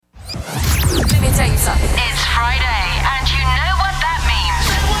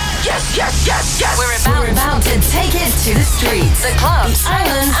We're about to take it to the streets, the clubs, the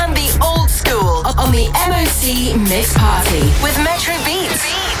islands, and the old school on the MOC Mix Party with Metro Beats.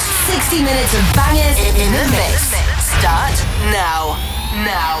 60 minutes of bangers in the mix. Start now.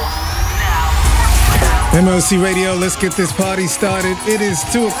 MOC Radio, let's get this party started. It is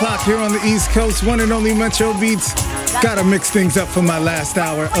 2 o'clock here on the East Coast. One and only Metro Beats. Gotta mix things up for my last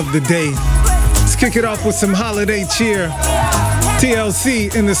hour of the day. Let's kick it off with some holiday cheer.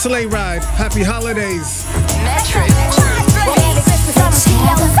 TLC in the sleigh ride. Happy holidays. Metro.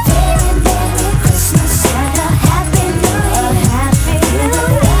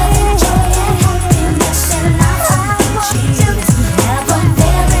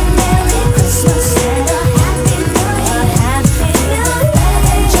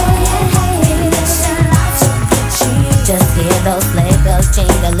 Just hear those sleigh bells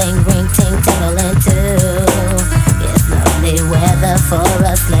jingling, ring, ting, tingling too. It's lovely weather for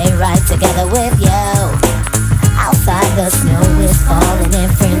a sleigh ride together with you. Outside the snow is falling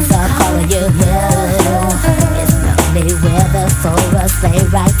and friends are calling you blue. It's lovely weather for a sleigh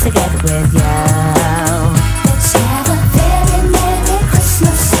ride together with you. Let's have a very Merry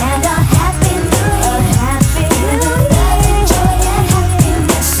Christmas and a Happy New Year. Happy New Year. Joy and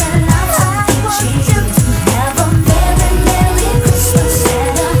happiness and love. Jesus. Have a very Merry Christmas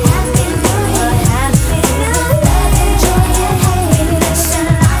and a Happy New Year. Happy New Year. Joy and happiness and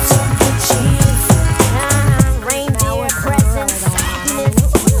lots of good cheese. Reindeer presents.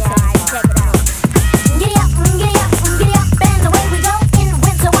 Check it out. Giddy up, and away we go in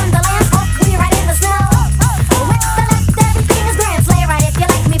winter wonderland. Oh, we right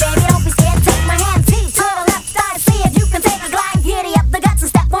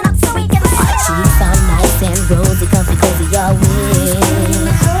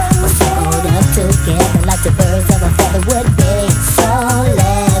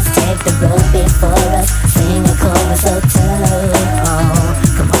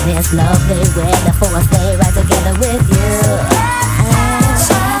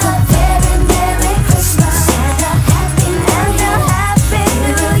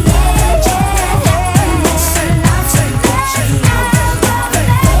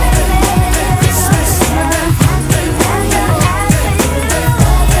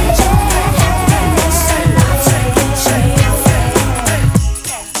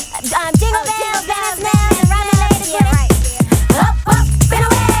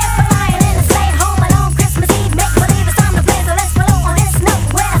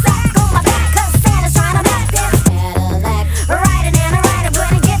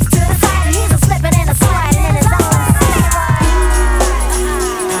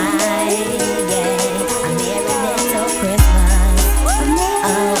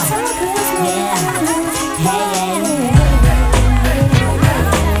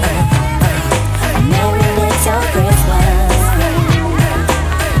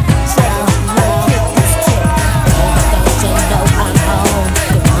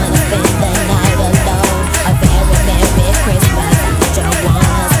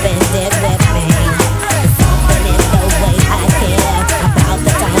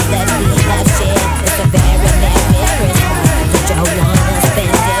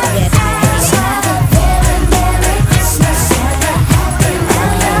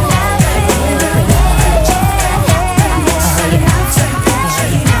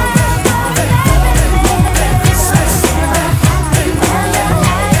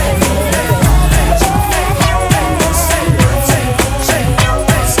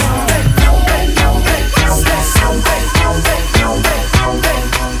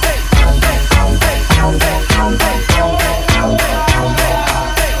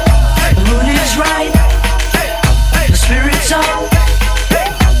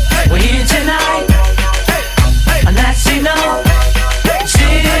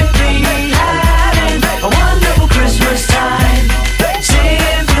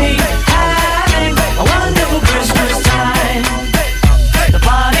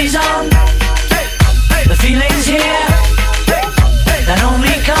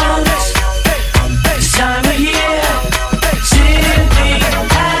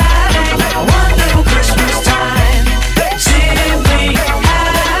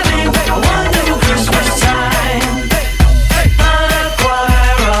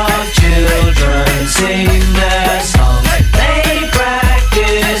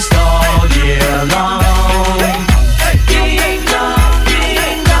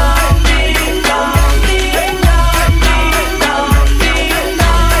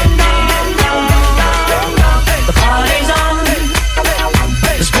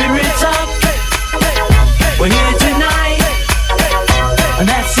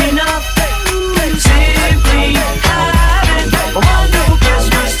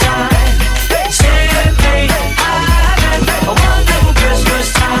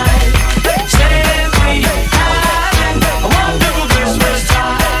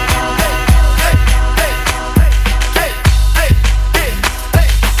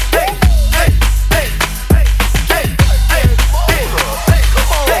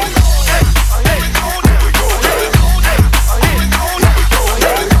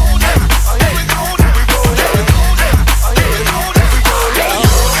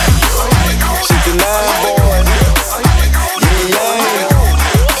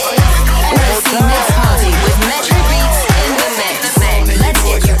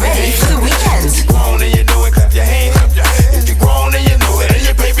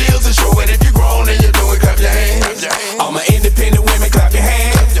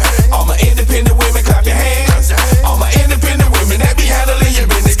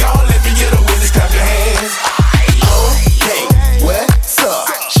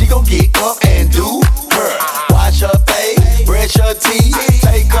me.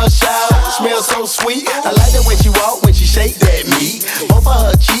 Take a shower, smell so sweet. I like the way she walk when she shake that meat. Both of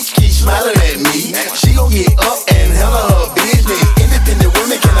her cheeks keep smiling at me. She gon' get up and handle her business. Independent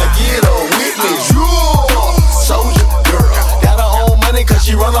women, can I get a witness? Yeah. Soldier girl, got her own money cause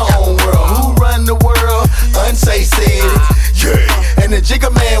she run her own world. Who run the world? Unsay said it. Yeah. And the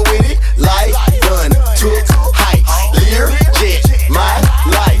Jigga Man with it, like done, took heights. Lear jet, my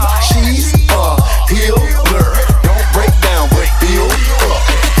life. She's a healer. Don't break down, but build up.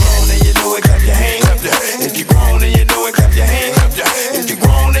 If you grown and you know it, clap your hands up there. If you grown and you know it, clap your hands up there. If you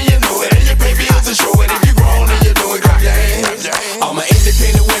grown and you know it, and you pay bills to show it. If you grown and you know it, clap your hands up there. All my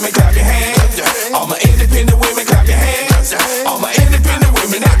independent women, clap your hands up there. All my independent women, clap your hands up there. All my independent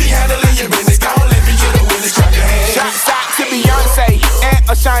women that be handling your business. Don't let me get a witness, clap your hands. Shots out to Beyonce and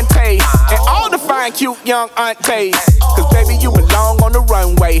Ashanti and all the fine, cute young aunties. Cause baby, you belong on the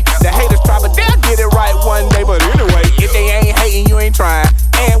runway. The haters try, but they'll get it right one day. But anyway, if they ain't hating, you ain't trying.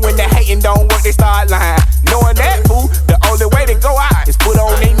 And when the hating don't work, they start lying. Knowing that, boo, the only way to go out is put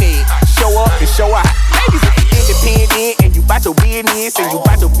on their knee. Show up and show out. Ladies, if you independent and you bout your business and you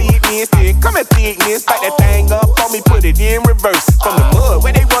bout your business, then come and thickness. Back that thing up on me, put it in reverse. From the mud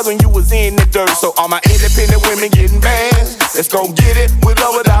where they was when you was in the dirt. So all my independent women getting bad. Let's go get it with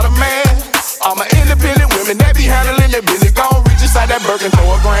or without a man. All my independent women that be handling their business. Gon' reach inside that Birkin, throw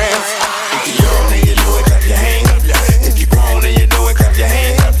a grand. If you grown and you know it, clap your hands up there. If you grown and you know it, clap your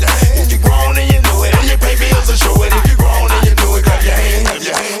hands up there. If you grown and you know it, and you pay bills to show it. If you grown and you know it, clap your hands up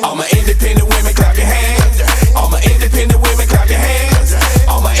there. All my independent women, clap your hands. All my independent women, clap your hands.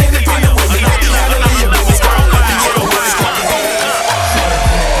 All my independent women that be handling your business. Gon' let me get a witness, clap your hands.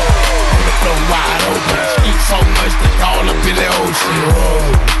 On the floor wide open, eat so much they call her Billy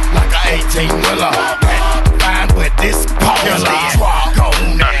Ocean. Like a 18-wheeler, fine with this popular. Walk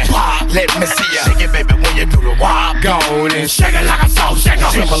on and pop, let me see ya. Shake it, baby, when you do the walk on and shake it like a salt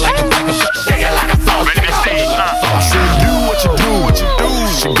shaker. Shimmer like a shake it like a salt shaker. I said, do what you do, what you do.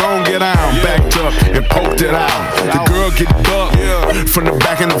 She gon' get down, backed up and poked it out. The girl get bucked from the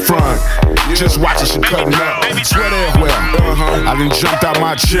back and the front. Just watch her, she cutting up. Sweat everywhere. I done jumped out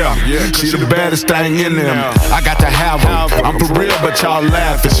my chair. She the baddest thing in them. I got to have her. I'm for real, but y'all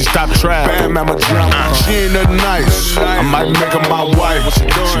laughing. She stopped trapping. Bam, I'm a drama. She ain't nothing nice. I might make her my wife.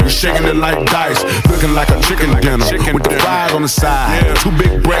 She was shaking it like dice, looking like a chicken dinner with the fries on the side. 2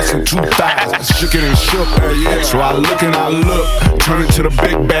 big breasts and 2 thighs. Shook it and shook. So I look and I look, turn into the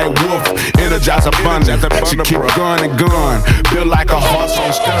big bad wolf. Energize abundant. She keep going and going. Built like a horse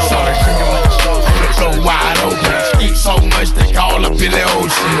on steroids. So wide open, eat so much they call her Billy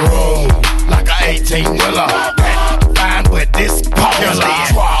Ocean. Like a 18-wheeler, fine with this popular.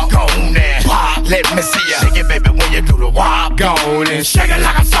 Walk on and pop, let me see ya. Shake it, baby, when you do the walk on and shake it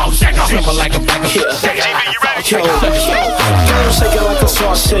like a salt shaker. Shimmer like a bag of shake it like a salt shaker. Girl, shake it like a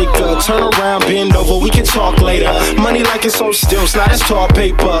salt shaker. Turn around, bend over, we can talk later. Money like it's on stilts, not as tall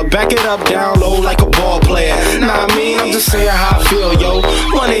paper. Back it up, down low like a ball player. Nah, I mean, I'm just saying how I feel, yo.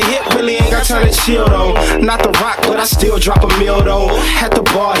 Money hit, really ain't got time to chill, though. Not the rock, but I still drop a meal, though. Had the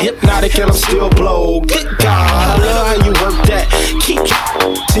bar hypnotic and I'm still blow. Good God, I love how you work that. Keep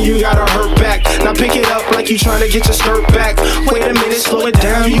till you gotta hurt back. Now pick it up like you trying to get your skirt back. Wait a minute, slow it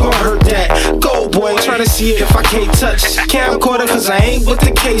down, you gon' hurt that. Go, boy, trying to see it if I can't touch. Camcorder, cause I ain't with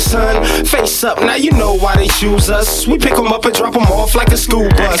the case, son. Face up, now you know why they choose us. We pick them up and drop them off like a school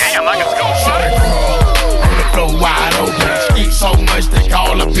bus. Damn, like a school bus. On the floor wide open, eat so much they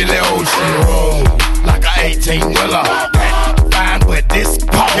call her Billy Ocean. Like a 18-wheeler, fine with this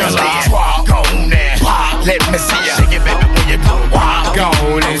popular. Walk on and pop, let me see ya. Shake it, baby, when you do walk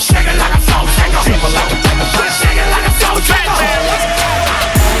on and shake it like a salt shaker. Shimmer like a bag of shake it like a salt shaker.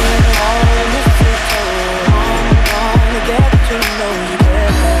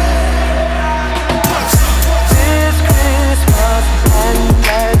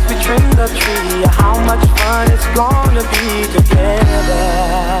 Trim the tree, how much fun it's gonna be together.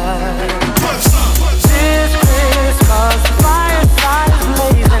 This Christmas, the fireside is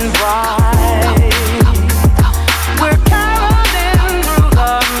blazing bright. We're caroling through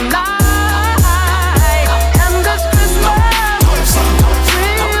the night, and this Christmas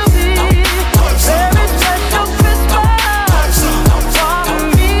will be very special Christmas for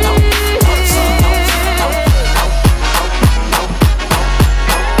me.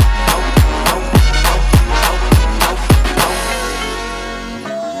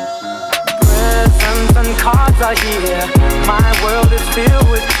 Cards are here, my world is filled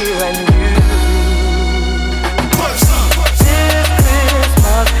with you and you. This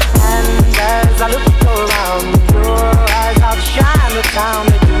Christmas, and as I look around, your eyes outshine the town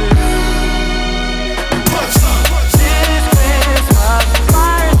they do. This Christmas,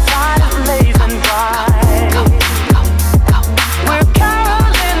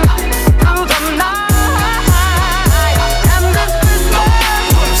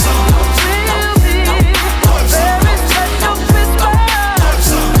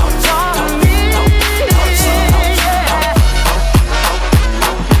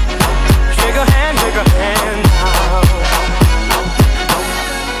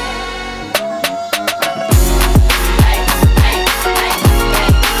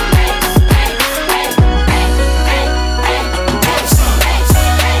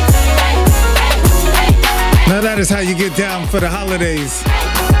 is how you get down for the holidays.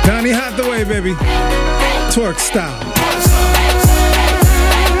 Donny Hathaway, baby. Twerk style.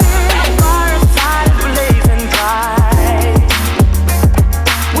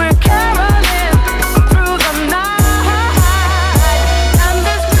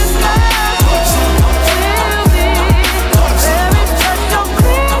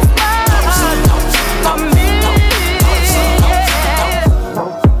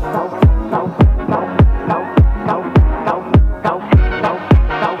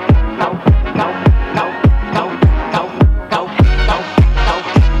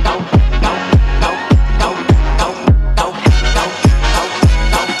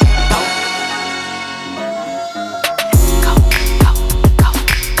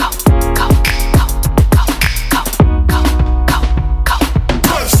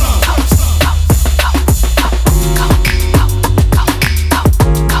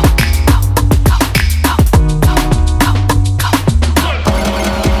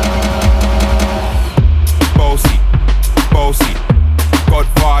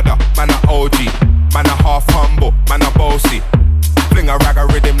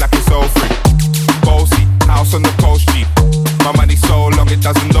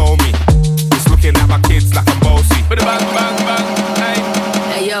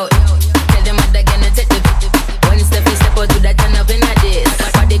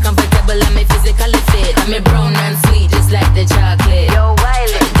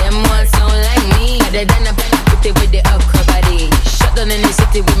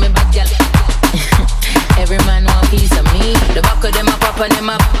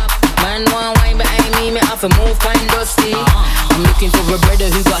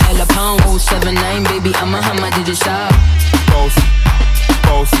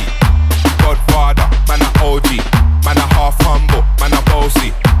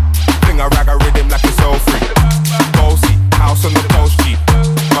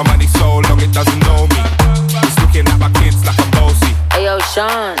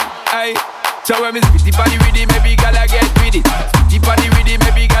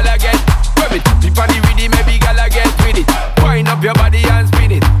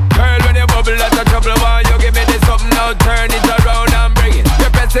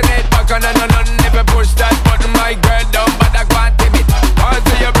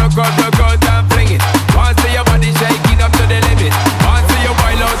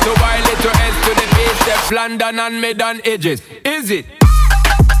 London and Medan edges. Is it?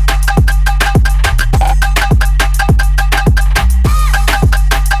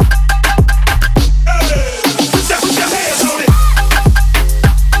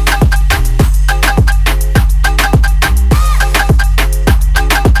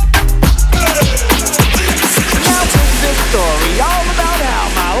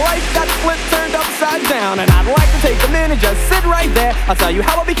 I'll tell you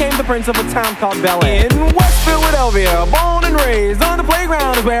how I became the prince of a town called Bel Air. In West Philadelphia, born and raised, on the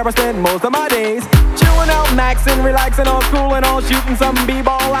playground is where I spend most of my days. Chilling out, maxing, relaxing, all cool and all, shooting some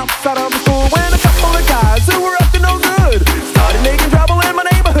b-ball outside of the school. When a couple of guys who were up to no good started making trouble in my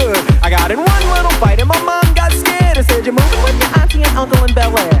neighborhood. I got in one little fight and my mom got scared and said, "You're moving with your auntie and uncle in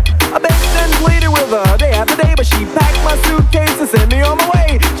Bel Air." I begged and pleaded with her day after day, but she packed my suitcase and sent me on my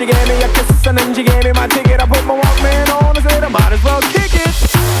way. She gave me a kiss and then she gave me my ticket. I put my Walkman on and said I might as well kick it.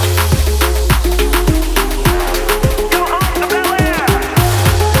 Go home to Bel Air.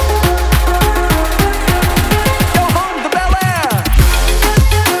 Go home to Bel Air.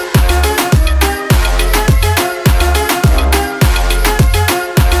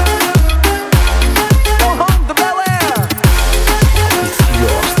 Go home to Bel Air. It's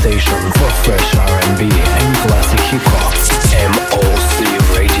your station for fresh R&B and classic hip hop.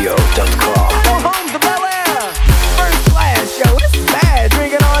 MOCRadio.com. Go home to Bel Air. First class, yo, this is bad.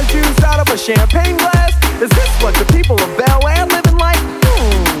 Drinking orange juice out of a champagne glass. Is this what the people of Bel Air living like?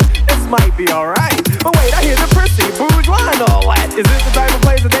 This might be alright. But wait, I hear the prissy, bourgeois and all that. Is this the type of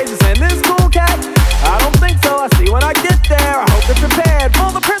place that they just send this cool cat? I don't think so. I see when I get there. I hope they're prepared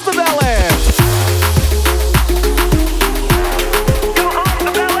for the Prince of Bel Air. Go home to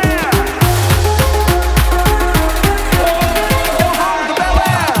Bel Air. Go home to Bel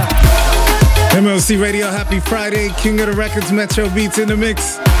Air. MLC Radio, happy Friday. King of the Records, Metro Beats in the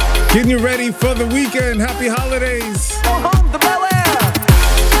mix. Getting you ready for the weekend. Happy holidays. Go home to Bel Air.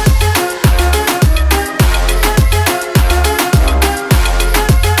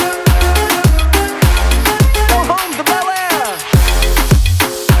 Go home to Bel Air.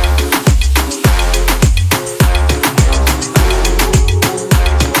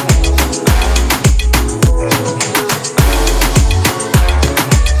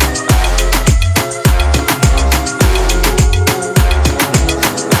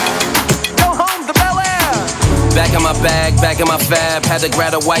 in my fab. Had to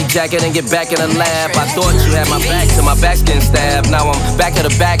grab a white jacket and get back in the lab. I thought you had my back till my back's getting stabbed. Now I'm back at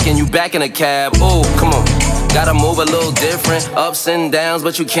the back and you back in the cab. Ooh, come on. Gotta move a little different. Ups and downs,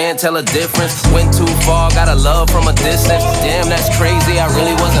 but you can't tell a difference. Went too far, got a love from a distance. Damn, that's crazy, I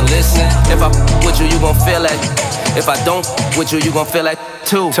really wasn't listening. If I with you, you gon' feel that. If I don't with you, you gon' feel that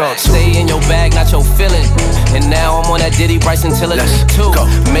too. Stay in your bag, not your feeling. And now I'm on that Diddy Bryson Tiller too.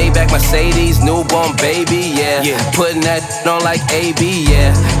 Maybach Mercedes, newborn baby, yeah. Putting that on like AB,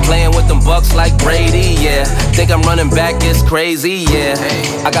 yeah. Playing with them bucks like Brady, yeah. Think I'm running back, it's crazy, yeah.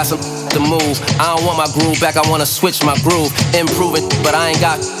 I got some to move. I don't want my groove back, I wanna switch my groove. Improve it, but I ain't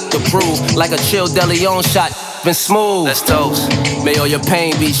got to prove. Like a chill DeLeon shot, been smooth. Let's toast. May all your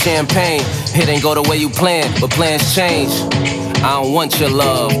pain be champagne. It ain't go the way you planned, but plans change. I don't want your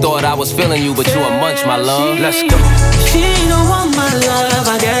love. Thought I was feeling you, but you a munch, my love. Let's go. She don't want my love,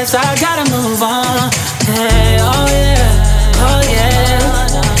 I guess I gotta move on. Hey, oh yeah, oh yeah.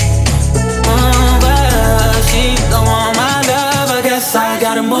 But she don't want my love, I guess I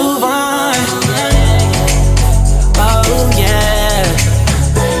gotta move on. Oh yeah.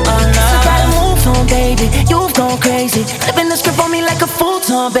 Oh no. So gotta move on, baby. You've gone crazy. Flipping the script on me like a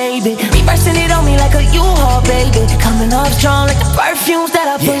futon, baby. Reversing it on me like a U-Haul, baby. Coming off strong like the perfumes that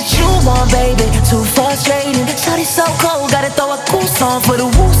I put you on, baby. Too frustrating. Shawty so cold, gotta throw a cool song for the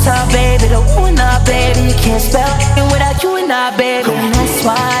woo-side, baby. The woo-nah, baby. You can't spell it without you and I, baby. And that's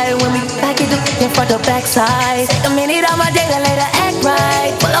why when we back it up in front of backside, take a minute out my day to later act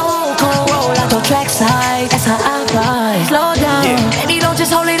right. Pull a whole cold roll out the trackside. That's how I ride. Slow down, baby. Don't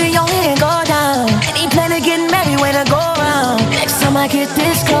just hold it in your hand, go down. Any plan of getting married when I go around. Next time I get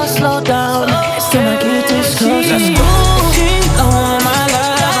this close, slow down. Next time I get this close, let's go. She don't want my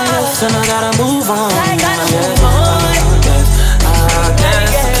love, and I gotta move on. I gotta move on. I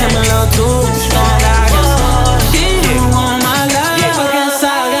guess I came a little too strong. She don't want my love, I guess I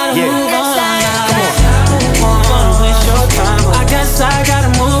gotta move on. Wanna waste your time, I guess I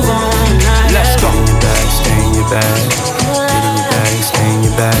gotta move on. Let's go. Stay in your bag, stay in your bag, stay in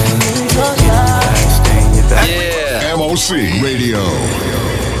your bag, stay in your bag. Yeah. MOC Radio.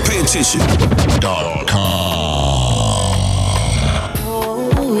 Pay attention. .com.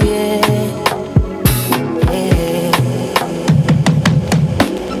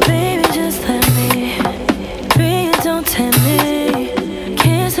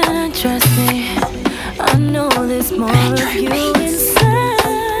 Trust me, I know there's more of you inside.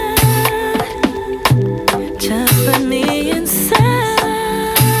 Just let me inside.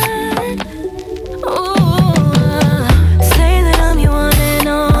 Ooh, say that I'm your one and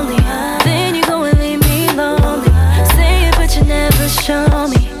only. Then you go and leave me lonely. Say it but you never show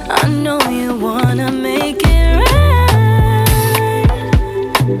me. I know you wanna make it right.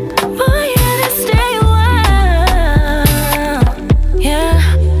 Boy, you gotta stay a while. Yeah,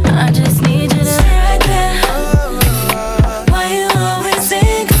 I just need you to stay right there. Why you always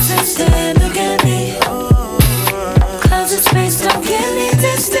inconsistent? Look at me. Clouds of space don't give me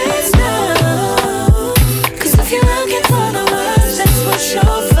distance, no. Cause if you're looking for the words, that's what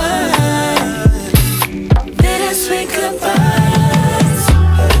you'll find. Bittersweet goodbyes.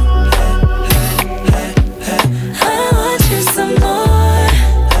 I want you some more.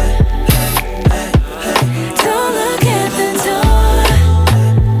 Don't look at the door.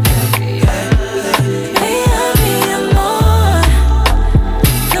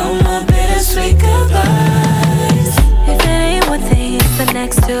 No more bittersweet goodbyes. If it ain't one thing, it's the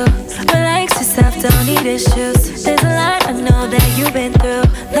next two. Relax yourself, don't need issues. There's a lot I know that you've been through.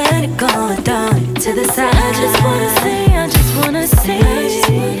 Let it go and down to the side. I just wanna see, I just wanna see, I just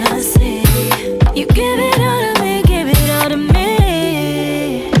wanna see. You give it all to me, give it all to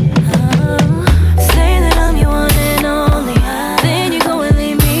me. Oh, say that I'm your one and only. Then you go and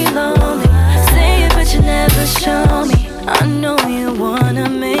leave me lonely. Say it but you never show me. I know you wanna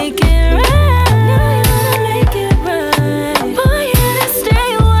make it right. Know you wanna make it right. Boy, you gotta stay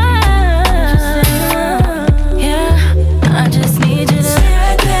a while. Yeah, I just need you to stay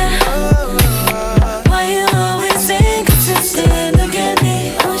right there. Why you always inconsistent? Look at me.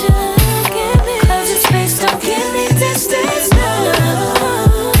 Won't you look at me? Clouds of space don't give me distance, no.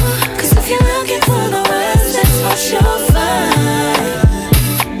 Cause if you're looking for the words, that's what you'll find.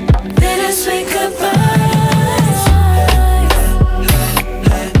 Bittersweet goodbyes.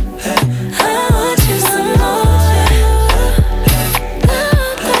 I want you some more.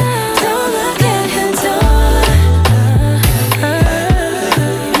 Don't look at the door.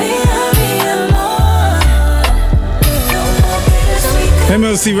 Me, I'll be your more. No more bittersweet goodbyes.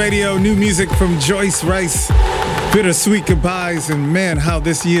 MLC Radio, new music from Joyce Rice. Bittersweet goodbyes, and man, how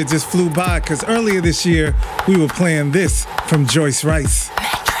this year just flew by, because earlier this year we were playing this from Joyce Rice.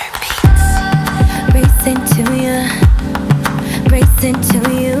 Racing to you,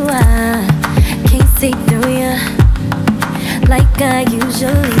 I can't see through you like I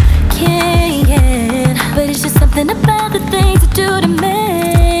usually can, but it's just something about the things you do to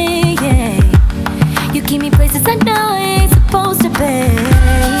me, yeah. You keep me places I know I ain't supposed to be.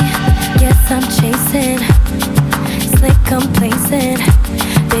 Guess I'm chasing, slick complacent.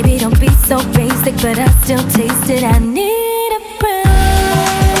 Baby, don't be so basic, but I still taste it. I need a break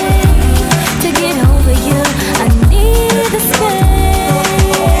to get over you. I need the space.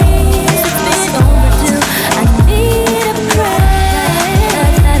 It's been overdue. I need a break.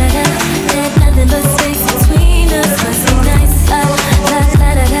 There's nothing but space between us. Must be nice.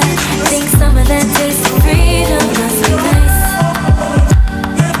 Think some of that taste of freedom must be nice.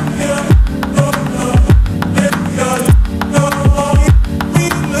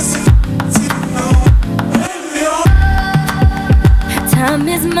 Time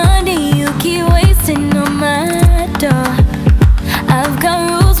is money, you keep wasting on my door. I've got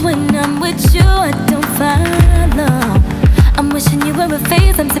rules when I'm with you, I don't follow. I'm wishing you were a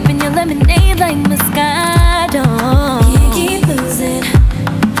phase, I'm sipping your lemonade like Moscato. Can't keep losing,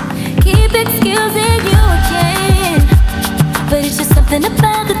 keep excusing you again, but it's just something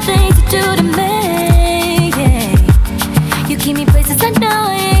about the things you do to me, yeah. You keep me places I know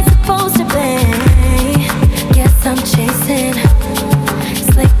I ain't supposed to be. Guess I'm chasing,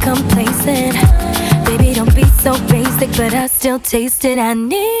 slick complacent. Baby, don't be so basic, but I still taste it. I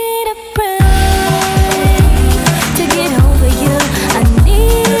need a break to get over you. I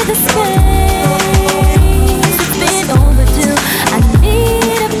need the space. It's been overdue. I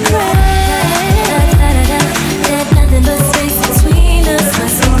need a break. There's nothing but space between us.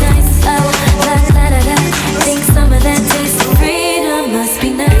 Must be nice. Think some of that taste of freedom must be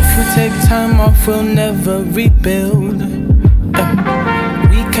nice. If we take time off, we'll never rebuild.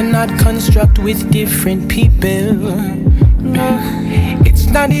 We cannot construct with different people. It's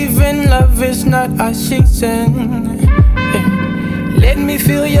not even love, it's not our season. Let me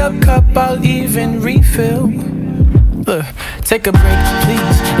fill your cup, I'll even refill. Take a break,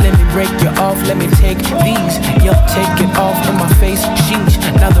 please. Let me break you off, let me take these. You'll take it off in my face, sheesh.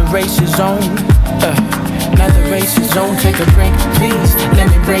 Now the race is on. Now the race is on. Take a break, please. Let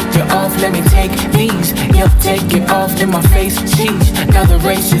me break you off, let me take these. You'll take it off in my face, sheesh. Now the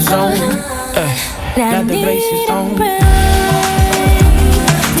race is on. Now the race is on.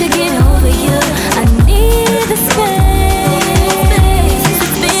 To get over you, I need the space.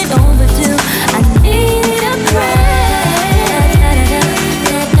 It's been overdue. I need a break.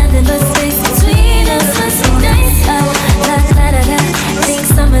 There's nothing but space between us. Must be nice. Think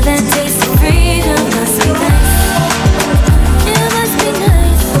some of that taste of freedom must be nice. It must be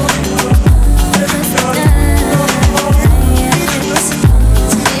nice. It must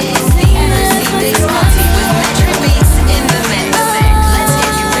be nice. Big Party with Metro Beats in the mix. Let's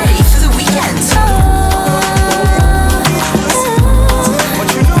get you ready for the weekend.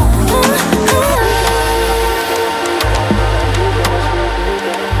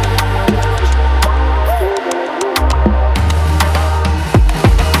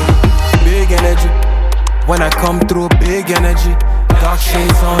 Big energy. When I come through, big energy. Dark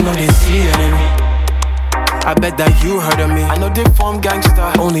shades on, no they see enemy. I bet that you heard of me. I know they form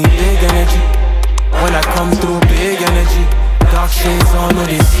gangster, only big energy. When I come through, big energy. Dark shades on, no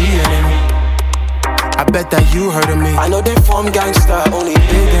they see enemy. I bet that you heard of me. I know they form gangster, only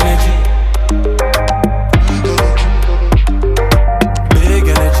big energy. Big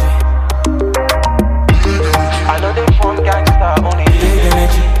energy. I know they form gangster, only big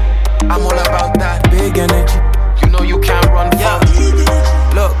energy. I'm all about that big energy. You know you can't run from.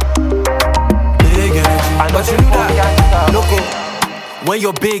 Look, big energy. But you know that. Look, when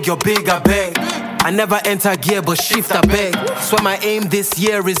you're big, I beg. I never enter gear, but shift, I beg. Swear my aim this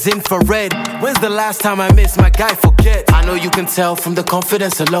year is infrared. When's the last time I missed? My guy, forget. I know you can tell from the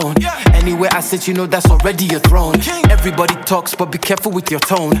confidence alone. Anywhere I sit, you know that's already your throne. Everybody talks, but be careful with your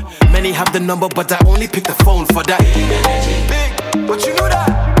tone. Many have the number, but I only pick the phone for that. Big, but you know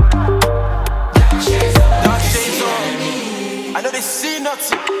that. Dark shades on. I know they see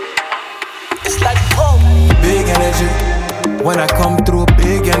nothing. It's like home. Big energy. When I come through,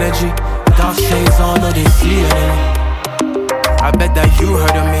 big energy. Dark shades on, no they see enemy. I bet that you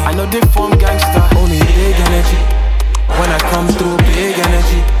heard of me. I know they form gangster, only big energy. When I come through, big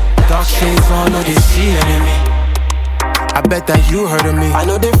energy. Dark shades on, no they see enemy. I bet that you heard of me. I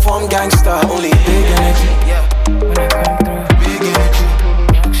know they form gangster, only big energy. Yeah. When I come through, big energy.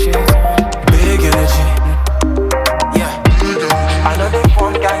 Dark shades on, big energy.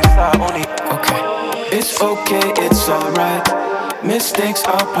 Okay. It's okay, it's alright. Mistakes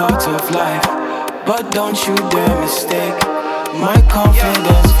are part of life, but don't you dare mistake my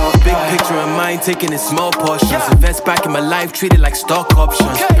confidence for big picture in mind, taking in small portions. Invest back in my life, treat it like stock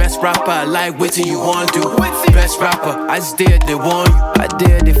options. Best rapper alive, wait till you want to. Best rapper, I just dare they want you. I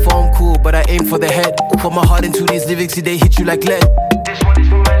dare they form cool, but I aim for the head. Put my heart into these lyrics, see they hit you like lead. This one is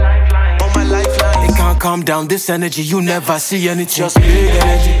for my lifeline. On my lifeline. It can't calm down this energy, you never see any. Just big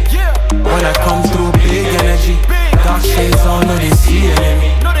energy. When I come through, big energy. Dark shades on, no they see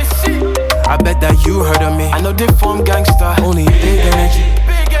enemy. I bet that you heard of me. I know they form gangster, only big energy.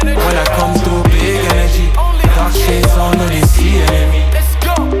 When I come through, big energy. Dark shades on, no they see enemy.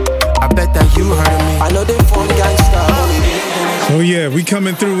 I bet that you heard of me. I know they form gangster, only big energy. Oh yeah, we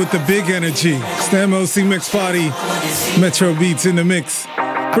coming through with the big energy. It's the MOC Mix Party. Metro Beats in the mix,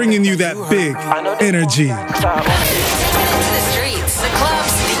 bringing you that big energy. The streets, the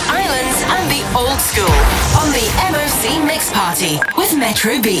clubs, the islands, and the old school on the MOC Mix Party with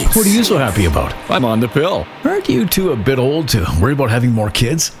Metro Beats. What are you so happy about? I'm on the pill. Aren't you two a bit old to worry about having more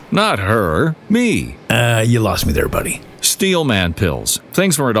kids? Not her, me. You lost me there, buddy. Steelman pills.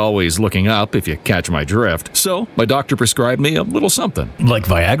 Things weren't always looking up, if you catch my drift. So, my doctor prescribed me a little something. Like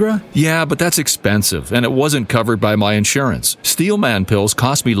Viagra? Yeah, but that's expensive, and it wasn't covered by my insurance. Steelman pills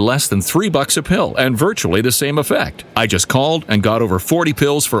cost me less than $3 a pill, and virtually the same effect. I just called and got over 40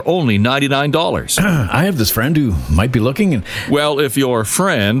 pills for only $99. I have this friend who might be looking and... Well, if your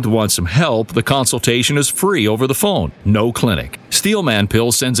friend wants some help, the consultation is free over the phone. No clinic. Steelman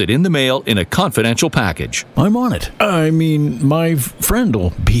Pills sends it in the mail in a confidential package. I'm on it. I mean, my friend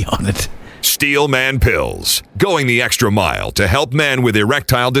will be on it. Steelman Pills, going the extra mile to help men with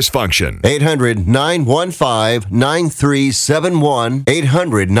erectile dysfunction. 800-915-9371.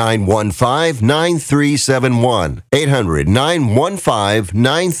 800-915-9371.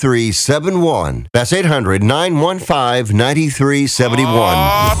 800-915-9371. That's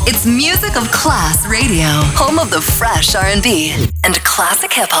 800-915-9371. It's music of class radio, home of the fresh R&B and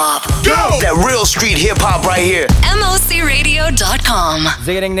classic hip hop. Go! That real street hip hop right here. MOCRadio.com.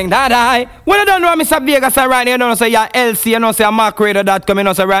 Zing-ding-ding-da-die. Well, I don't know, Mr. Vegas, right now, you don't say you're LC, you don't say MacRadio.com, you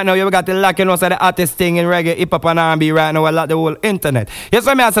know, say right now, you got the lock, you know, say the artist thing in reggae, hip hop and R&B right now, a lot the whole internet. Yes,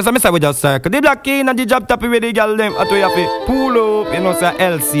 I say, we just circle the black key and the job top with the girl, them, at we have to pull up, you know, say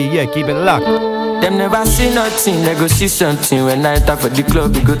LC, yeah, keep it locked. Them never see nothing, they go see something. When I talk for the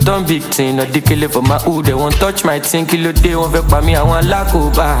club, we go turn big thing. Or the killer for my hood, they won't touch my thing. Kilo day won't vex by me, I want lack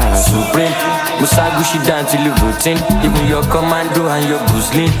over. Supreme, Musagushi down to live routine. Even your commando and your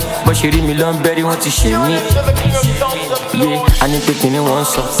Guzlin. But she read me long berry, want to share me. Yeah, I need to pin in one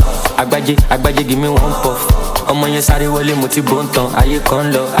song. Agbaje, give me one puff. Ọmọ yẹn sáré wọlé mo ti bó ń tán. Ayé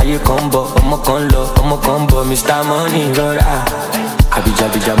kan lọ, ayé kan bọ̀. Ọmọ kan lọ, ọmọ kan bọ̀. Mr. Money rọra. Abija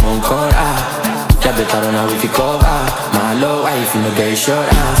mọ̀ nǹkan rà. Yeah, better run out if you cover. My love, why if you no get short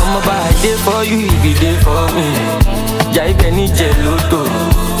ass? I'm about a day for you, if you day for me. Yeah, if any geloto.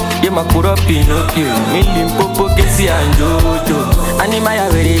 Yeah, my pura Pinocchio. Million popo, Kesi and Jojo. Anima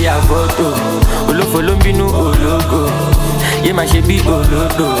very ya photo. Follow me no logo. Yeah, my shebi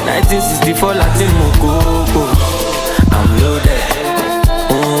olodo. 1964 Latin Mokoko. I'm loaded.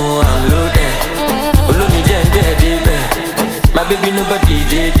 Oh, I'm loaded. Oloni jende. My baby nobody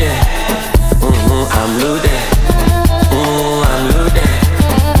did that. I'm loaded. I'm loaded.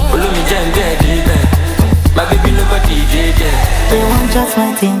 Follow me, baby. My baby, nobody did that. They want just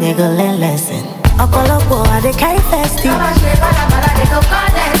one thing, they go learn lesson. Ọ̀pọ̀lọpọ̀ they carry festive.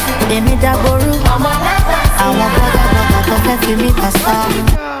 Èmi dàgbòrú. Àwọn bọ́dà tó fẹ́ fi mí pàṣẹ.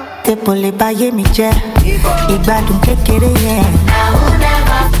 Tèpò lè báyé mi jẹ́. Ìgbádùn kékeré yẹn.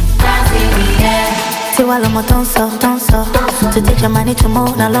 Tiwa lomo don't so. To take your money to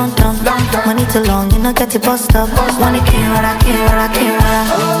move na London. Money too long, you know get it bust up. Wanna can't.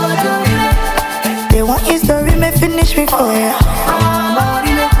 They want your story, may finish me for ya.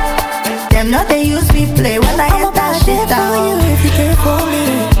 Them know they use me play when I hit that shit down. For you if you care for me.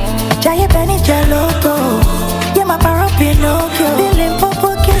 Jaya Benny Geloto. Yeah, my paro Pinocchio. Billing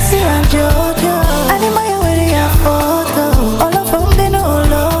Popo, Kissy and Jojo. Anima where they have photo. All of them they know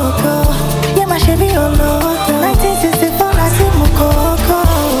loco. Yeah, my Chevy Oloto. 1964, I see Mukoko.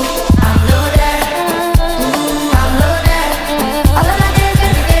 I'm loaded. I'm loaded. All of my days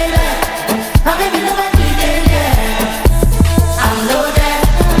in the day. My baby nobody did it. I'm loaded.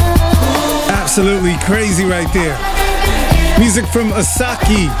 Absolutely crazy right there. Music from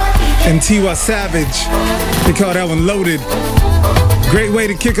Asaki and Tiwa Savage. They call that one Loaded. Great way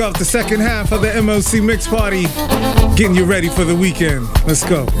to kick off the second half of the MOC Mix Party. Getting you ready for the weekend. Let's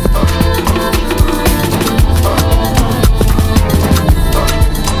go.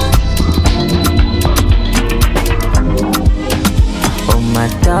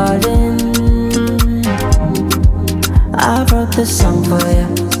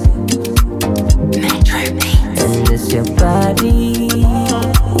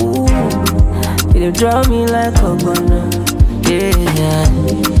 draw me like a banana. Yeah.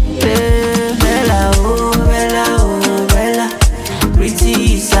 Bella, oh, Bella, oh, Bella.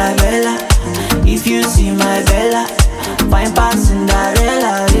 Pretty Isabella. If you see my Bella, fine past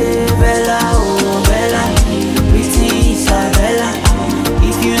Cinderella. Yeah, Bella, oh, Bella. Pretty Isabella.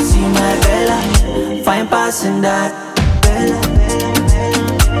 If you see my Bella, fine past Cinderella.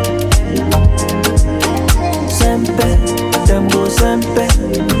 Sempre, them go sempre.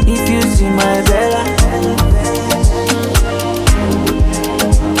 If you see my Bella,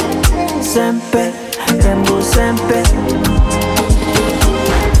 sempre, them go sempre.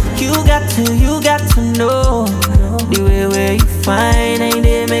 You got to know the way where you find and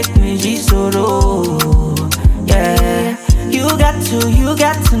they make me G-Soro. Yeah, you got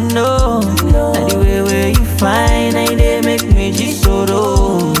to know that the way where you find and they make me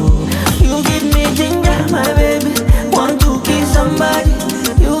G-Soro. You give me ginger, my baby, want to kiss somebody.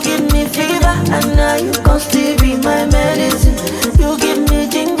 You give me fever, and now you can still be my medicine. You give me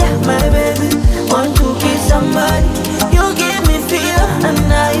ginger, my baby, want to kiss somebody. You give me fever, and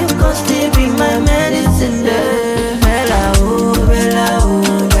now you can still be my medicine. Bella, oh, Bella,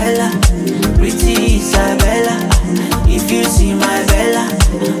 oh, Bella. Pretty Isabella. If you see my Bella,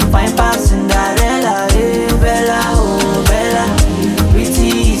 fine past Cinderella. Hey, Bella, oh, Bella. Pretty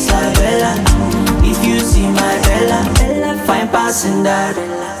Isabella. If you see my Bella, fine past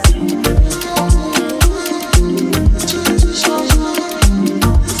Cinderella.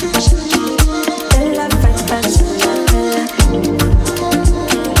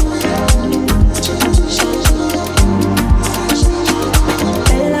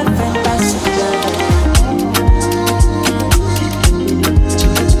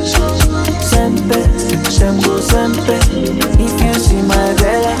 Sempre, if you see my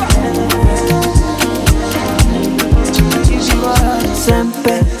Bella,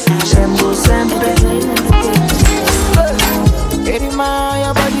 sempre, sempre. Baby, my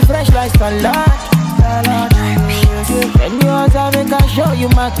your body fresh like salad. When you answer, make I show you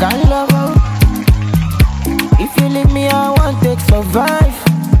my kind love. If you leave me, I won't take survive.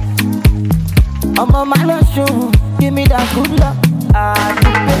 I'm on my last show, give me that good luck.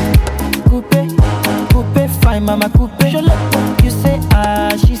 Coupe, fine mama coupe. You say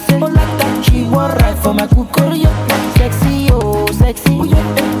she say, oh like that. She want ride for my coupe. Sexy, oh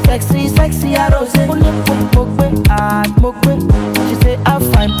sexy, sexy, I rose. Mokbe. She say I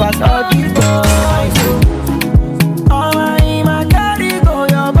fine pass all these boys. Oh my carry go,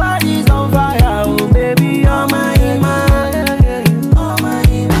 your body's on fire, oh baby, oh my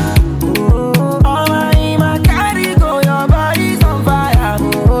carry go, your body's on fire,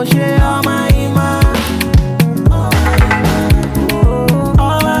 oh shit, oh my.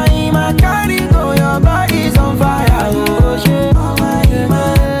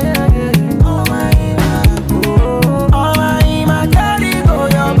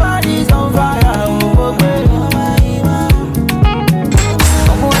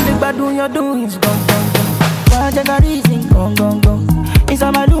 You're doing is gone. Why take a reason? Gone.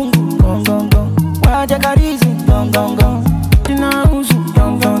 Inside my lungu, gone. Why take a reason? Gone. Tina usu,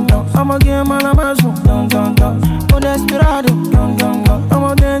 gone. I'm a game on a mazu, gone. On desperado, gone. I'm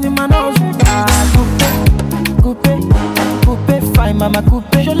a dance in my nose. Coupe, fine mama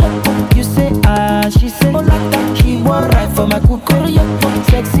coupe. You say she say, oh like that. She want ride for my coupe.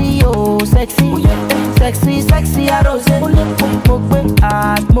 Sexy, oh sexy, I rose.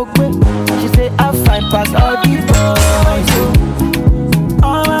 Mokbe. She say I fine past all these boys.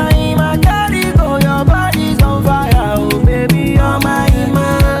 Oh my carry go, your body's on fire, oh baby, oh my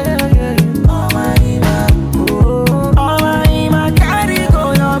carry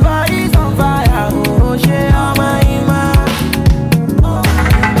go, your body's on fire, oh shit, oh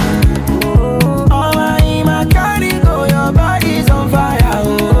my carry go, your body's on fire,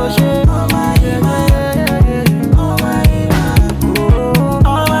 oh shit, oh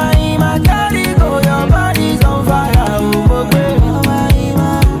my carry go, your body's on fire, oh baby.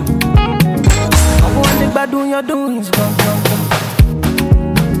 I'm wondering about doing your doings, gone.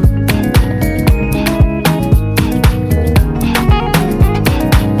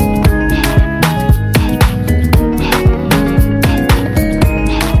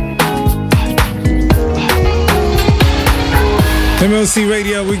 MLC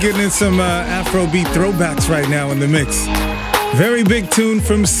Radio, we're getting in some Afrobeat throwbacks right now in the mix. Very big tune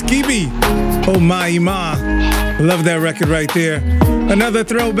from Skibi, Oh My Ma. Love that record right there. Another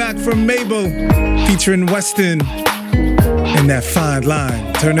throwback from Mabel, featuring Weston and that fine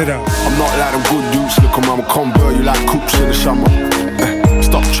line. Turn it up. I'm not like them good dudes, look on mama convert you like coops in the summer.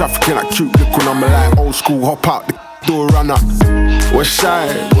 Stop trafficking like cute, look when I'm like old school, hop out the do a run up. West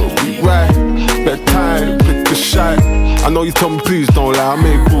side, where we ride. Bedtime, pick a shot. I know you told me please don't lie. I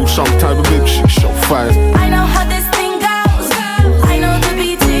make boo sometimes, but baby she show fight. I know how this thing goes. I know the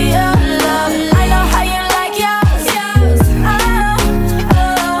beat to your love. I know how you like yours.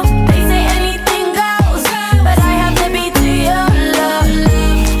 Oh, they say anything goes, but I have the beat to your love.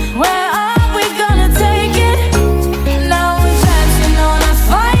 Where are we gonna take it? Now we're dancing on a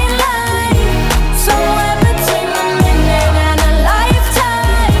fine line, somewhere between a minute and a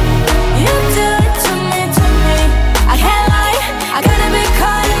lifetime. You do it to me, I can't lie. I gotta be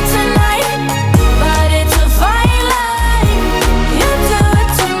caught up tonight, but it's a fine line. You do it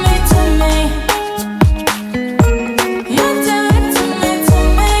to me, you do it to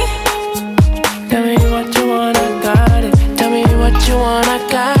me, Tell me what you want, I got it. Tell me what you want, I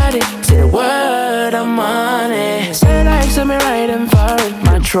got it. Say the word, I'm on it. Say like to me right in front.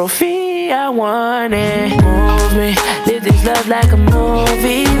 My trophy, I want it. Move me, live this love like a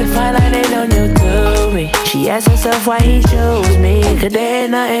movie. The fine line ain't no new to me. She asked herself why he chose me, 'cause there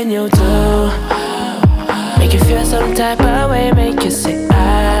ain't nothing you do. Make you feel some type of way, make you say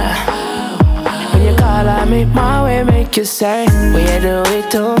ah. When you call out me my way, make you say, when you do it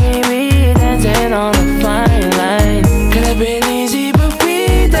to me, we dancing on a fine line. Could have been easy, but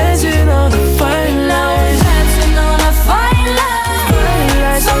we dancing on a fine line. dancing on a fine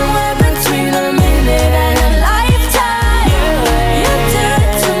line, somewhere between a minute and a lifetime. You do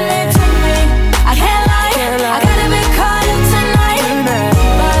it to me, I can't lie. I gotta be caught up tonight,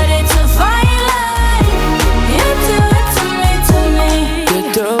 but it's a fine line. You do it to me, You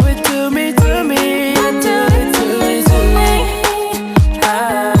do it to me, you do it to me.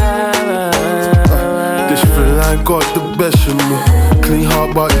 This feel like got the best of me. Clean heart,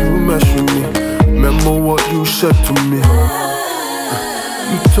 but you mess with me. Remember what you said to me.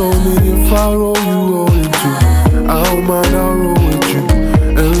 You told me if I roll, you roll it too. I don't mind, I'll roll with you.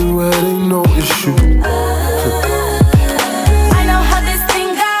 Everywhere they know it's you. I know how this thing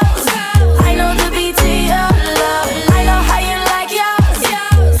goes. I know the beat to your love. I know how you like yours.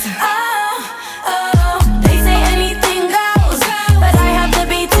 Oh, they say anything goes, but I have the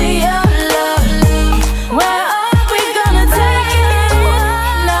beat to your love. Where are we gonna take it?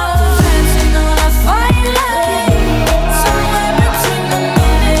 Now dancing on a fine line, somewhere between a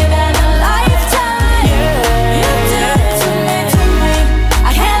minute and a lifetime. You do it to me,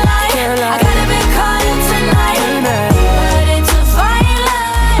 I can't lie. I gotta be caught up tonight, but it's a fine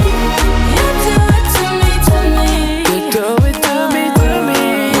line. You do it to me, You do it to me,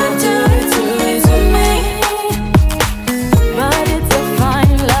 you do it to me, but it's a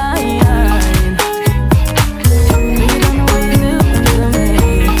fine line. You don't know what you do to me.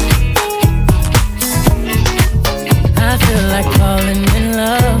 I feel like falling in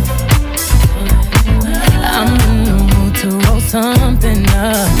love. I'm in the mood to roll something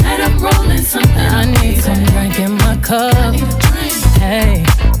up. And I'm rolling something. I need some drink in my cup. Hey,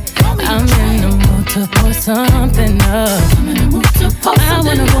 I'm in the mood to pour something up. I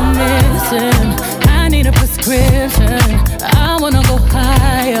wanna go missing. I need a prescription. I wanna go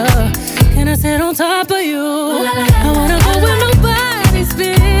higher. Can I sit on top of you? I wanna go where nobody's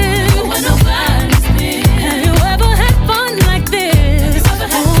been. Have you ever had fun like this?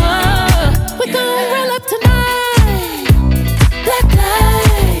 We gon' roll up tonight. Black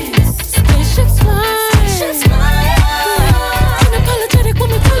lights, spaceships fly. Unapologetic when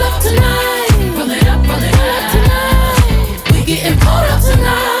we pull up tonight. Roll it up tonight. We getting pulled up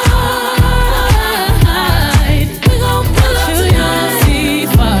tonight. We gon' pull up tonight. See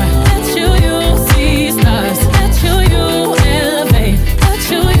fire, at you see stars. At you elevate. At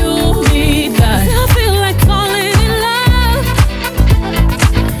you meet God. I feel like falling in love.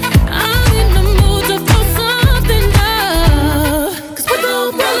 I'm in the mood to put something up. 'Cause we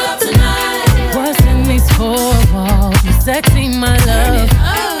gon' pull up tonight. What's in these four walls? You sexy, my love.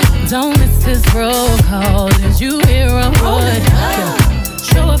 Don't miss this roll call. Did you hear a word?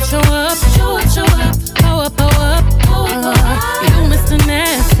 Show up. Pow up. You Mr.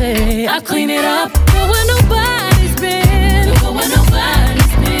 Nasty. I clean it up. Go where nobody's been.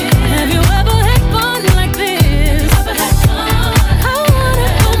 Have you ever had fun like this? I wanna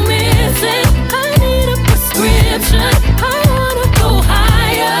go missing. I need a prescription. I wanna go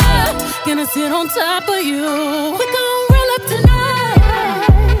higher. Gonna sit on top of you. We gon' roll up tonight.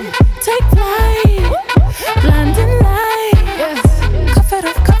 Take flight. Blinding light. Cuff it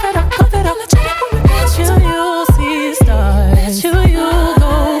up. At you see stars. At you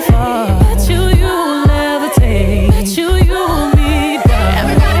go far. At you levitate. At you meet God.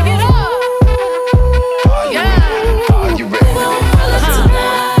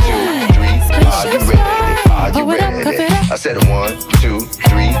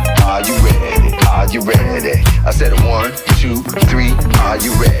 Are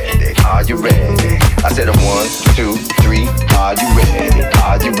you ready? Are you ready? I said a 1, 2, 3. Are you ready?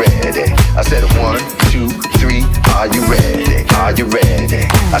 Are you ready? I said a 1, 2, 3. Are you ready? Are you ready?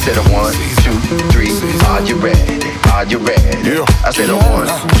 I said a 1, 2, 3. Are you ready? Are you ready? I said a 1,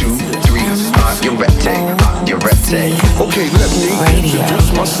 2, 3. Are you ready? Are you ready? Okay, let me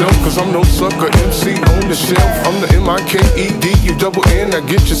introduce myself, cause I'm no sucker MC on the shelf. I'm the MIKEDUN. I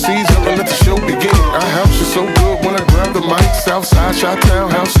get your C's up and let the show begin. I house you so good when I grab the mic. Southside,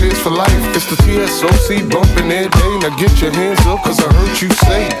 Chi-Town, house hits for life. It's the TSOC bumping every day. Now get your hands up, cause I heard you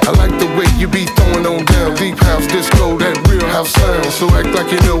say I like the way you be throwing on down. Deep house disco, that real house sound. So act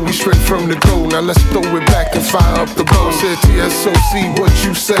like you know we straight from the go. Now let's throw it back and fire up the bow. Said TSOC, what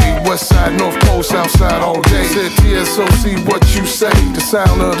you say? West side, North Pole, South side all day. Said TSOC, what you say? The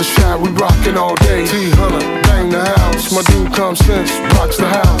sound of the shot, we rockin' all day. T-Hunter, bang the house. My dude Common Sense rocks the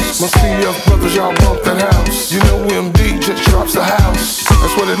house. My CF brothers, y'all bump that house. You know MD just drops the house.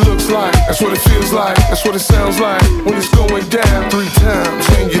 That's what it looks like, that's what it feels like, that's what it sounds like when it's going down 3 times.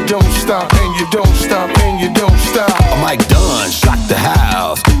 And you don't stop, and you don't stop, and you don't stop. Mike Dunn, shock the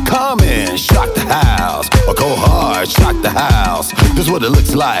house. Come in, shock the house. Or go hard, shock the house. This is what it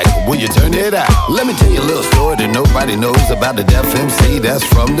looks like when you turn it out. Let me tell you a little story that nobody knows about the Def MC that's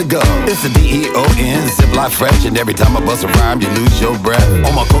from the go. It's the DEON, zip like fresh, and every time I bust a rhyme, you lose your breath.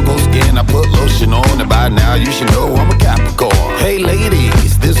 On my cocoa skin, I put lotion on, and by now you should know I'm a Capricorn. Hey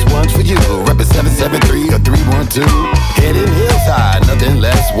ladies, this one's for you. Reppin' 773 or 312. Heading hills high, nothing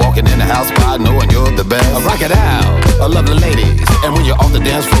less. Walking in the house spot, knowing you're the best. I rock it out, I love the ladies. And when you're off the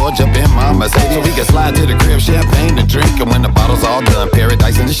dance floor, jump in my Mercedes. So we can slide to the crib, champagne to drink. And when the bottle's all done,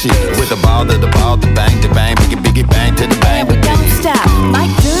 paradise in the sheets. With the ball, the bang, biggie, bang to the bang. And we don't stop.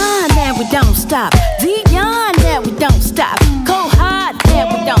 Mike Dunn, and we don't stop. Dion, and we don't stop. Go hard, and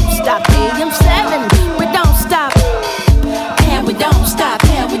we don't stop. AM7, we don't stop. And we don't stop,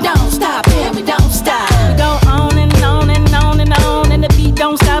 and we don't stop, and we don't stop. We go on and on and on and on, and the beat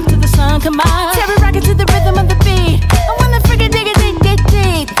don't stop till the sun come out. Terry rockin' to the rhythm of the beat. I wanna freaking dig it, dig it,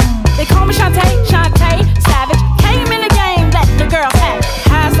 dig. They call me Shantae Savage. Came in the game, let the girls have.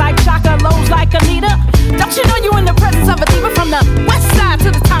 Highs like Shaka, lows like Anita. Don't you know you in the presence of a diva from the west side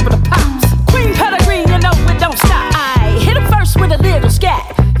to the top of the pops? Queen pedigree, you know it don't stop. I hit him first with a little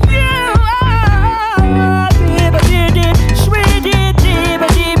scat.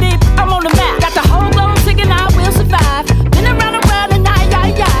 Yeah, I'm on the map. Got the whole globe singing I will survive. Been around the world and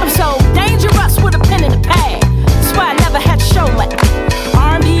I'm so dangerous with a pen in the pad. That's why I never had to show like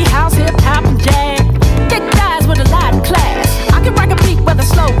R&B, house, hip hop, and jazz. Thick guys with a lot of class. I can rock a beat whether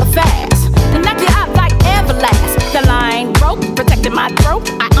slow or fast, and knock you out like Everlast. The line broke, protecting my throat.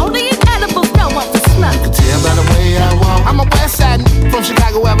 I only eat edibles, no one to smoke. You can tell by the way I walk. I'm a west side from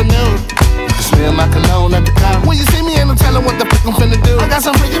Chicago Avenue. You can smell my cologne at the car. When you see me, ain't no telling what the fuck I'm finna do. I got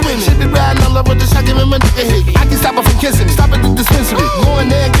some freaky with me. Should be riding all over the shot, giving my dick a hit. I can stop her from kissing me. Stop at the dispensary. Go in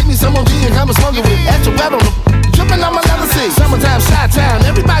there, get me some OG and come and smoke it with. Extra wet on the dripping on my leather seat. Summertime, Chi-Town,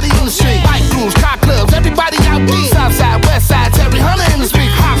 everybody in the street. Bike crews, car clubs, everybody out deep. Southside, west side, Terry Hunter in the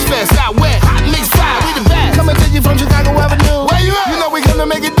street. House fest, out west, hot mix fire, we the best. Coming to you from Chicago Avenue. Where you at? You know we gonna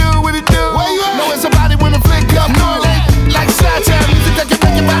make it do what it do. Where you at? Know it's somebody when the flick up. No, it ain't like Chi-Town music that can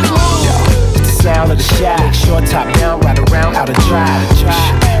make your body move. It's the sound of the shot. Short top down, right around, out of drive.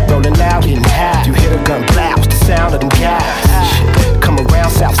 Rolling loud, getting high. You hear the gun blast, the sound of them guys. Come around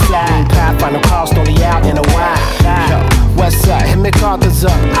south side, pie, final cost only out in a wide. West side, hit MacArthur's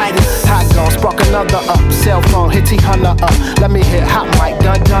up. Itis, hot gun, spark another up. Cell phone, hit T-Hunter up. Let me hit hot mic,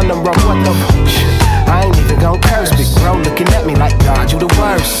 done them run. What the I ain't even gon' curse. Big bro looking at me like, God, you the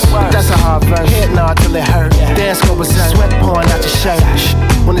worst. But that's a hard verse. Head nod till it hurt. Dance go berserk. Sweat pouring out your shirt.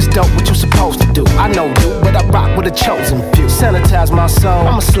 When it's dope, what you supposed to do? I know you, but I rock with a chosen few. Sanitize my soul,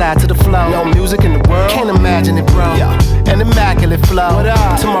 I'ma slide to the flow. No music in the world, can't imagine it, bro. An immaculate flow. What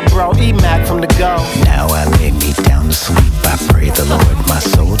up? To my bro, E-Mac from the go. Now I lay me down to sleep. I pray the Lord my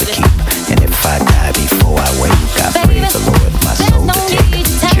soul to keep. And if I die before I wake, I pray the Lord my soul to take. Jamie,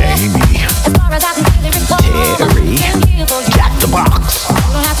 Terry, Jack the Box. You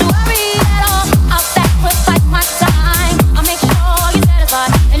don't have to worry at all. I'll sacrifice my time. I'll make sure you're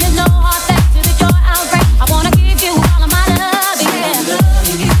satisfied. And there's no hard fact to the joy I'll bring. I wanna give you all of my love. Yeah. I'm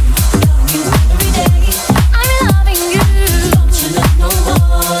loving you every day. I'm loving you. Don't you love no more?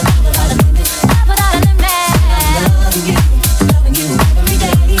 Love without a limit. Love without a limit. I'm loving you every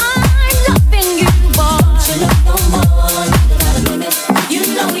day. I'm loving you, boy. Don't you love no more? Love without a limit. You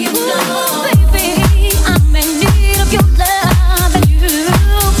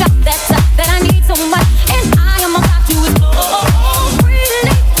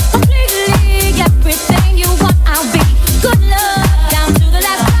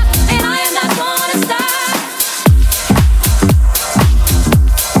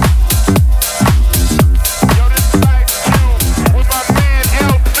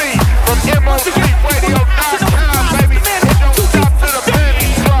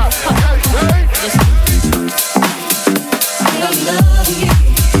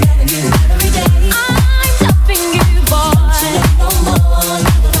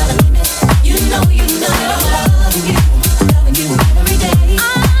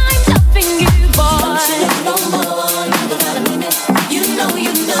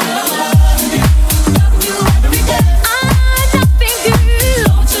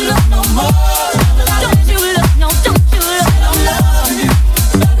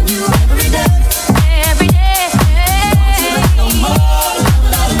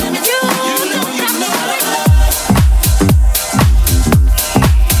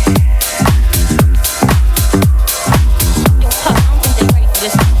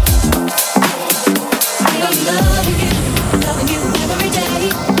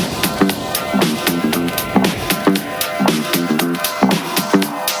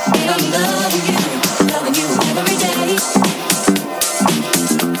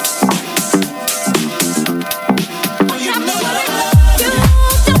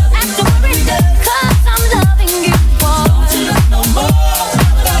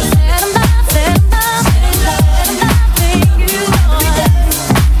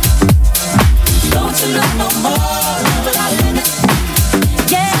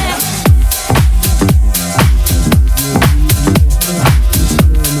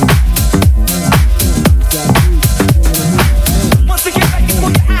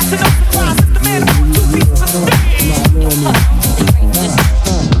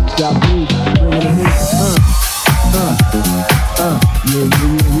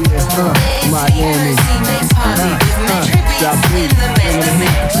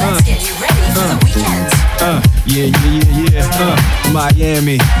Let's get you ready for the weekend.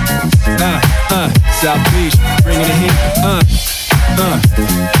 Miami, South Beach, bringing the heat.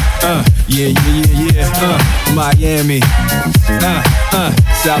 Miami,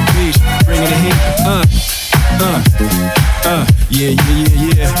 South Beach, bringing the heat.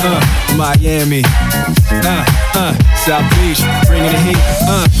 Miami, South Beach, bringing the heat.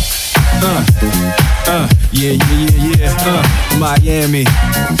 Miami,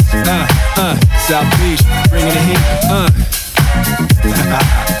 South Beach, bringing the heat.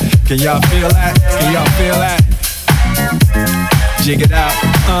 Can y'all feel that? Can y'all feel that? Jig it out.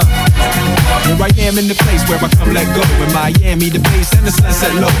 Here I am in the place where I come let go. In Miami, the bass and the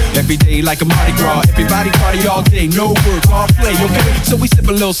sunset low. Every day like a Mardi Gras. Everybody party all day, no work, all play, okay? So we sip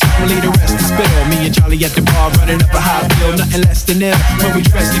a little something, leave the rest to spill. Me and Charlie at the bar running up a high bill. Nothing less than ill when we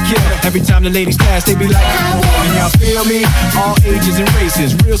dress to kill. Every time the ladies pass, they be like, can y'all feel me? All ages and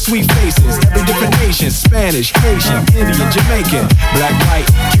races, real sweet faces. Every different nation, Spanish, Haitian, Indian, Jamaican, black, white,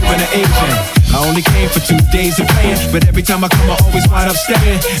 Cuban, or Asian. I only came for 2 days of playing, but every time I come I always wind up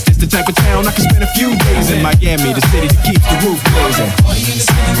staying. This the type of town I can spend a few days in. Miami, the city that keeps the roof blazing. Party in the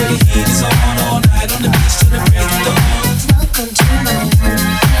city where the heat is on all night on the beach till the break of dawn. Welcome to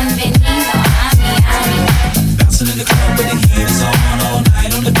Miami, bienvenido a Miami. Bouncing in the club where the heat is on all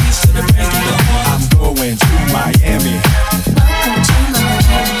night on the beach till the break of dawn. I'm going to Miami. Welcome to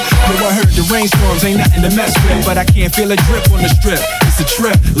Miami. Yo, I heard the rainstorms ain't nothing to mess with, but I can't feel a drip on the strip. It's a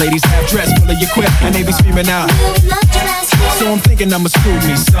trip. Ladies have dress full of your quip, and they be screaming out. So I'm thinking I'ma scoop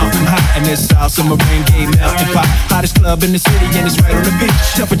me something hot in this South Summer rain gay melting pot. Hottest club in the city and it's right on the beach.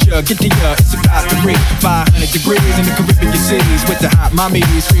 Temperature, get the it's about to reach 500 degrees in the Caribbean cities with the hot mommy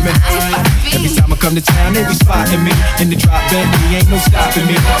screaming. Every time I come to town, they be spotting me in the drop Bentley, ain't no stopping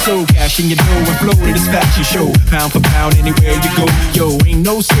me. So cash in your dough and flow to this fashion show. Pound for pound, anywhere you go. Yo, ain't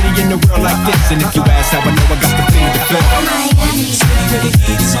no city in the world like this. And if you ask how I know, I got to plead the fifth. Miami, city where the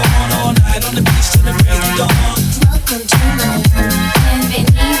heat is on all night on the beach till the break of dawn. Welcome to Miami,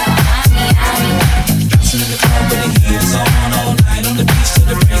 bienvenido a Miami. Bouncing in the club where the heat is on all night on the beach till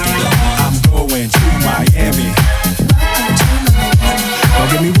the break of dawn. I'm going to Miami. Welcome to Miami. Don't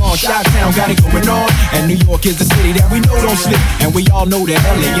get me wrong, Chi-Town got it going on, and New York is the city that we know don't sleep. And we all know that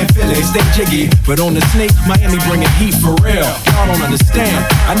LA and Philly stay jiggy, but on the snake, Miami bringing heat for real. Y'all don't understand.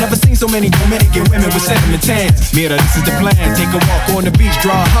 I never seen so many Dominican women with sentiment tans. Mira, this is the plan. Take a walk on the beach,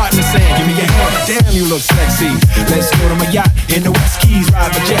 draw a heart in the sand. Give me your hand. Damn, you look sexy. Let's go to my yacht in the West Keys, ride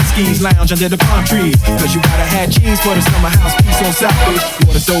my jet skis, lounge under the palm trees. Cause you gotta have cheese for the summer house piece on South Beach.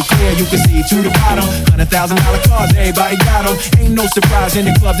 Water so clear you can see to the bottom. $100,000 cars, everybody got them. Ain't no surprise in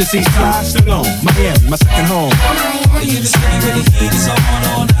the club to see fly. Stood on Miami, my second home. Party in the city where the heat is on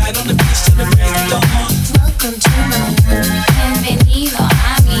all night on the beach till the break of dawn. Welcome to Miami, bienvenido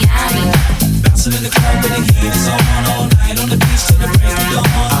a Miami. Bouncing in the club where the heat is on all night on the beach till the break of dawn.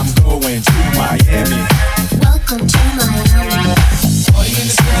 I'm going to Miami. Welcome to Miami. Party in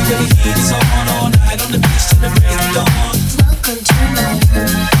the city where the heat is on all night on the beach till the break of dawn. Welcome to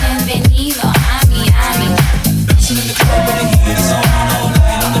Miami, bienvenido a Miami. Bouncing in the club where the heat is on all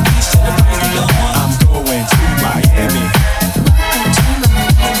night on the beach till the break of dawn. I'm going to Miami. Welcome to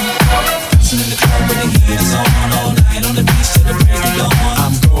Miami. Bouncing in the club where the heat is on all night on the beach till the break of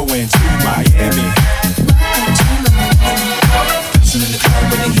dawn. I'm going to Miami. Welcome to Miami. Bouncing in the club where the heat is on all night on the beach till the break of dawn. I'm going to Miami. Welcome to Miami. Bouncing in the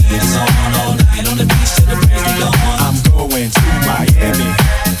club where the heat is on all night on the beach till the break of dawn. I'm going to Miami. Welcome to Miami. Bouncing in the club where the heat is on all night on the beach till the break of dawn. I'm going to Miami.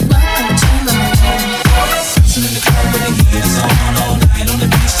 Welcome to Miami. Bouncing in the club where the heat is on all night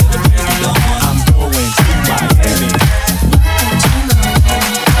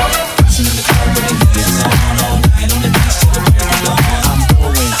on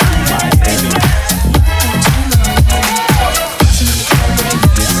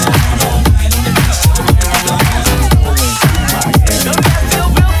the beach till the break of dawn. I'm going to Miami. Don't that feel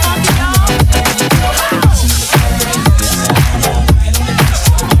real funky, y'all? Bouncing in the club where the heat is on all night on the beach till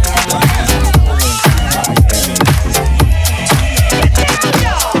the break of dawn.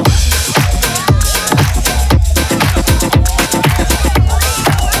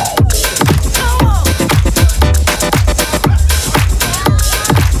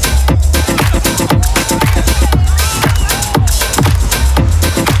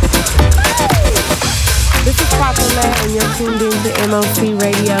 This is Popular, and you're tuned in to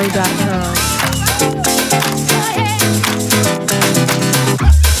MOCRadio.com.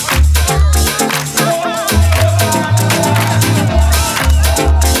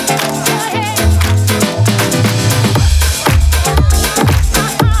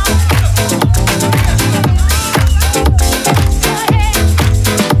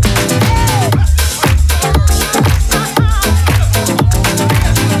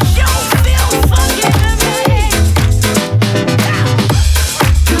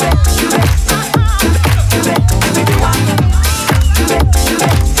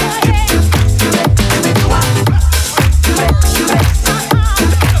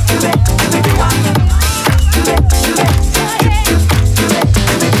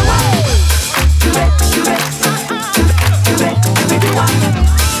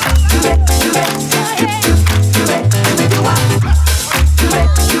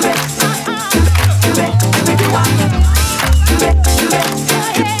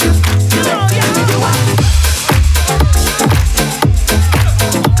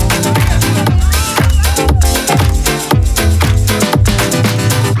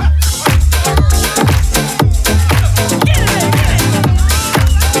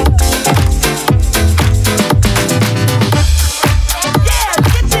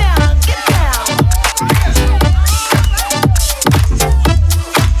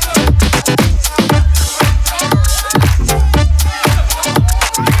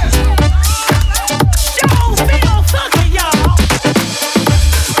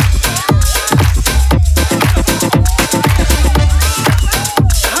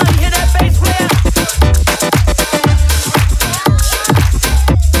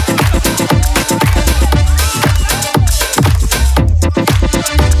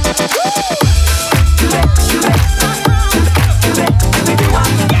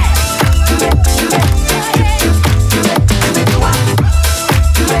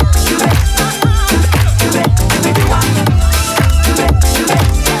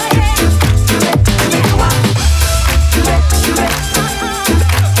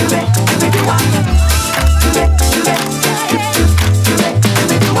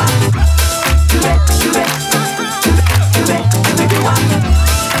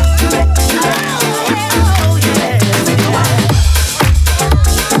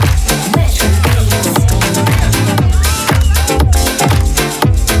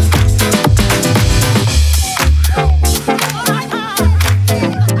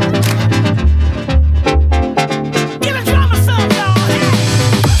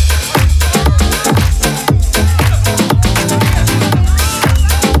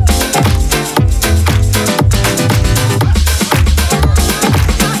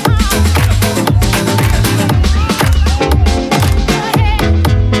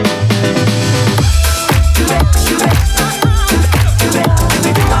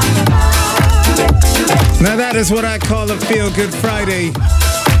 is what I call a feel-good Friday.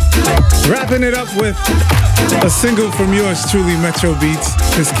 Wrapping it up with a single from yours truly, Metro Beats.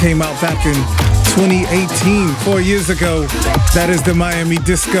 This came out back in 2018, 4 years ago. That is the Miami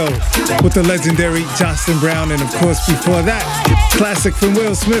Disco with the legendary Jocelyn Brown. And of course, before that, classic from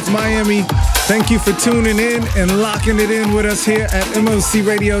Will Smith, Miami. Thank you for tuning in and locking it in with us here at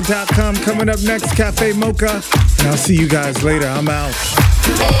mocradio.com. Coming up next, Cafe Mocha. And I'll see you guys later. I'm out.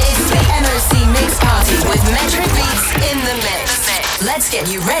 It's the MOC Mix Party with Metro Beats in the mix. Let's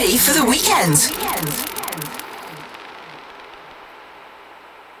get you ready for the weekend.